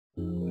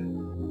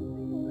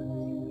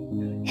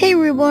Hey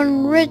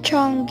everyone, Rich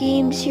on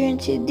Games here, and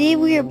today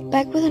we are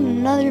back with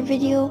another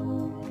video.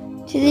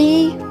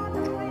 Today,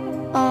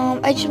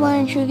 I just want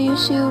to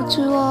introduce you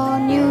to a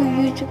new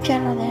YouTube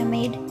channel that I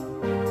made.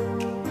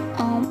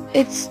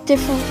 It's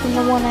different from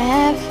the one I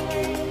have.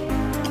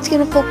 It's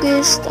gonna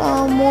focus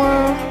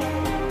more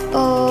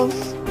of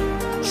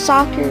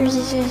soccer, as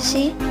you can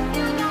see.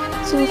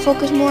 So we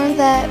focus more on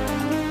that.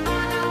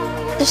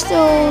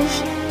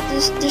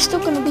 There's still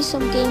gonna be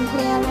some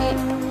gameplay on it.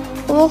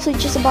 But mostly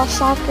just about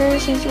soccer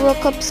since the World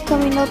Cup is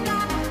coming up.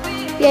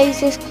 Yeah, you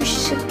guys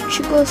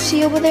should go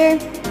see over there.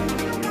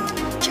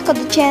 Check out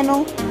the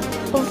channel.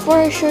 But before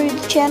I show you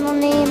the channel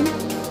name,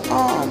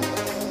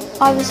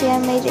 obviously I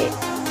made it.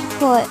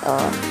 But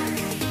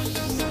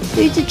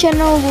the YouTube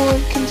channel will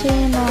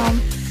contain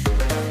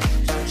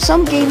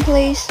some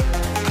gameplays,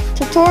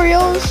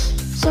 tutorials,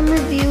 some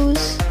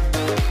reviews.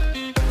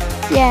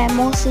 Yeah,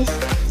 mostly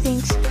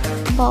things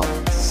about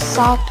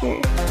soccer.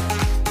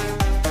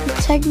 And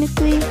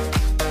technically,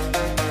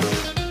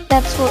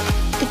 that's what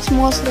it's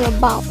mostly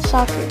about,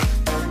 soccer.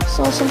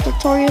 So some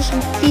tutorials from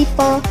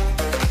FIFA,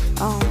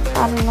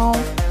 I don't know,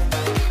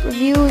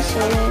 reviews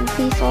in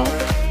FIFA,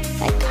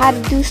 like how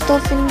to do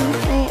stuff in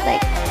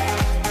like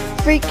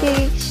free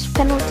kicks,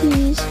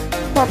 penalties,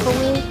 proper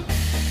way,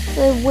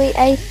 the way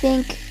I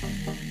think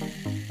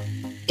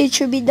it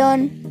should be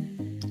done.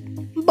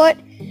 But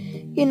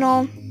you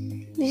know,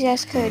 you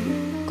guys could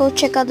go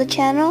check out the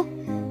channel.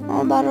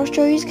 I'm about to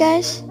show you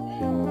guys.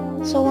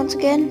 So once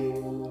again,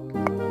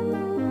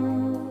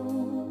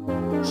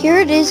 here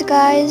it is,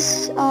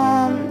 guys.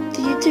 The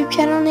YouTube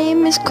channel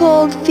name is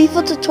called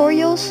FIFA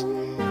Tutorials.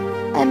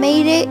 I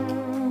made it.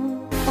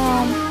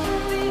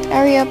 I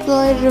already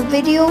uploaded a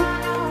video.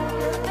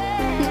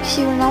 You can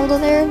see Ronaldo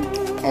there.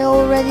 I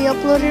already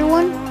uploaded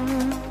one.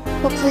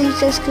 Hopefully you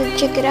guys could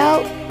check it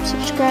out,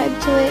 subscribe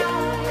to it,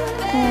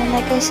 and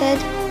like I said,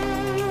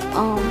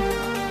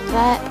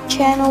 that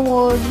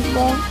channel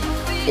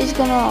is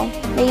gonna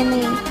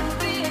mainly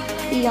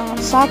be on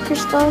soccer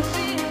stuff.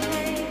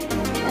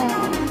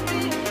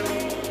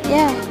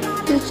 Yeah,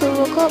 due to the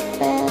World Cup,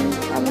 and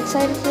I'm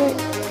excited for it.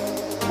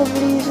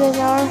 Hopefully you guys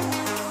are.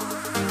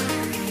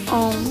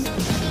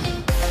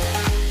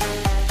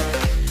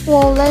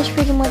 Well, that's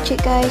pretty much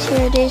it, guys.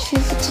 Here it is,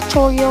 FIFA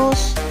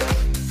tutorials.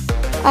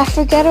 I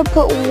forgot to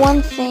put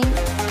one thing,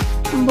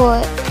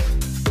 but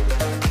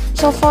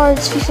so far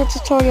it's FIFA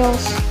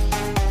tutorials,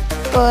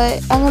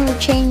 but I'm gonna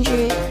change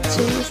it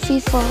to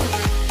FIFA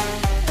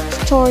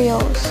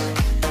tutorials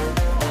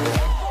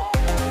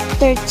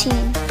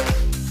 13.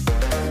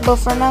 But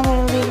for now, I'm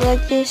gonna leave it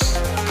like this.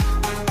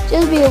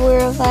 Just be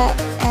aware of that,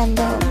 and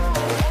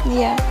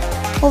yeah.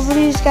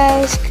 Hopefully, you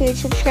guys could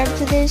subscribe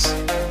to this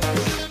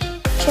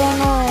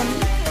channel, and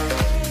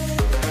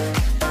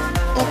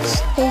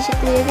that's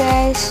basically it,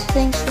 guys.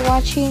 Thanks for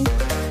watching.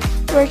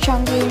 Rich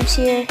on Games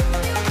here.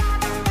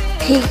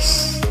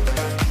 Peace.